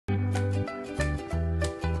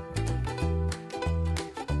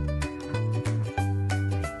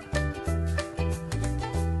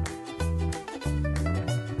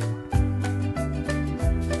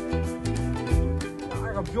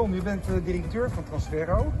John, je bent directeur van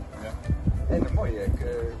Transferro. Ja. En een mooie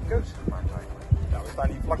keuze gemaakt eigenlijk. Nou, we staan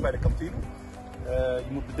hier vlak bij de kantine.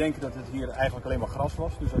 Je moet bedenken dat het hier eigenlijk alleen maar gras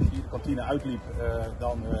was. Dus als je hier de kantine uitliep,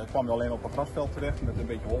 dan kwam je alleen op een grasveld terecht met een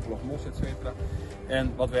beetje hobbelig mos, et cetera.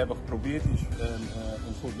 En wat we hebben geprobeerd is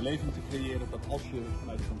een soort beleving te creëren dat als je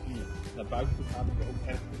vanuit de kantine naar buiten toe gaat, dat je ook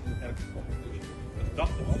ergens komt. Dus de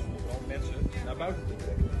gedachte was om vooral mensen naar buiten te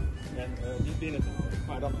trekken. En niet binnen te houden,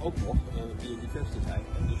 maar dan ook nog biodivers te zijn.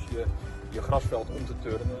 En dus je grasveld om te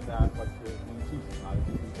turnen naar wat je nu ziet. Nou, het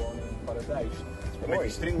is gewoon een paradijs. En met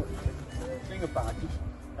die slingerpaadjes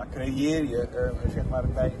creëer je zeg maar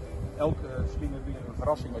bij elke slinger weer een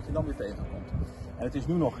verrassing wat je dan weer tegenkomt. En het is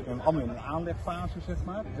nu nog allemaal in een aanlegfase, zeg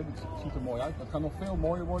maar. Het ziet er mooi uit, maar het gaat nog veel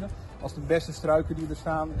mooier worden. Als de beste struiken die er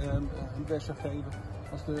staan hun bessen geven.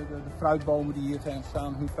 Als de fruitbomen die hier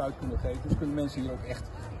staan hun fruit kunnen geven. Dus kunnen mensen hier ook echt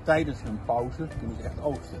tijdens hun pauze kunnen ze echt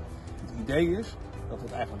oogsten. Het idee is dat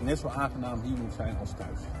het eigenlijk net zo aangenaam hier moet zijn als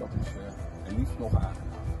thuis. Dat is en liefst nog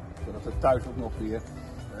aangenaam. Zodat het thuis ook nog weer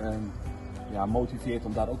motiveert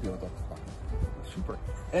om daar ook weer wat op te pakken. Super.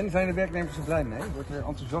 En zijn de werknemers er blij mee? Wordt er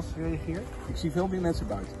enthousiast gereageerd? Ik zie veel meer mensen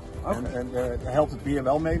buiten. Okay. En daar helpt het weer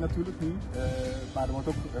wel mee natuurlijk nu. Maar er wordt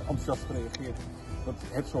ook enthousiast gereageerd dat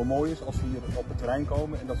het zo mooi is als we hier op het terrein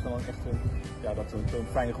komen en dat ze dan echt een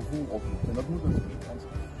fijn gevoel oproept. En dat moet natuurlijk. Want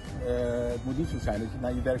het moet niet zo zijn dat je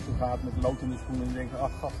naar je werk toe gaat met lood in de schoenen en je denkt,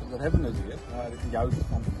 ach gat, daar hebben we het weer. Maar juist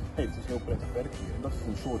van, het is heel prettig werk hier. En dat is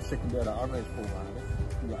een soort secundaire arbeidsvoorwaarde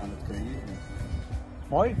die we aan het creëren zijn.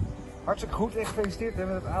 Mooi. Hartstikke goed en gefeliciteerd met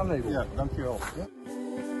het aanlabel. Ja, dankjewel. Ja.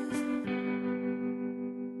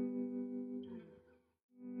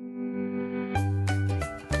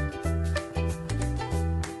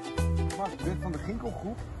 Ik ben van de Ginkel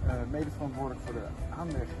Groep, mede verantwoordelijk voor de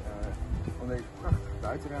aanleg van deze prachtige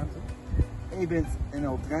buitenruimte. En je bent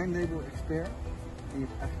Terreinlabel expert. En je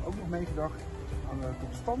hebt eigenlijk ook nog meegedacht aan de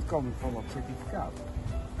totstandkoming van dat certificaat.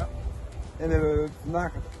 Ja. En we hebben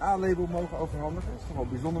vandaag het A-label mogen overhandigen. Dat is toch wel een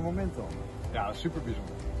bijzonder moment dan. Ja, super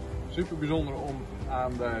bijzonder. Super bijzonder om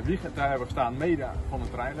aan de wieg te hebben gestaan mede van een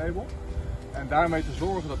terreinlabel. En daarmee te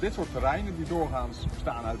zorgen dat dit soort terreinen die doorgaans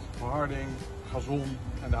bestaan uit verharding, gazon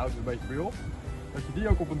en de houdt het een beetje bij op. Dat je die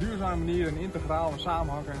ook op een duurzame manier en integraal en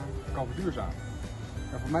samenhangen kan verduurzamen.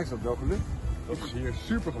 Ja, voor mij is dat wel gelukt. Dat is hier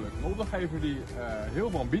super gelukt. Een opdrachtgever die heel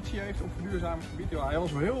veel ambitie heeft op verduurzamingsgebied. Hij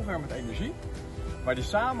was wel heel ver met energie. Maar die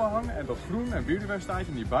samenhang en dat groen en biodiversiteit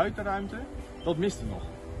en die buitenruimte, dat miste nog.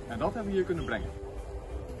 En dat hebben we hier kunnen brengen.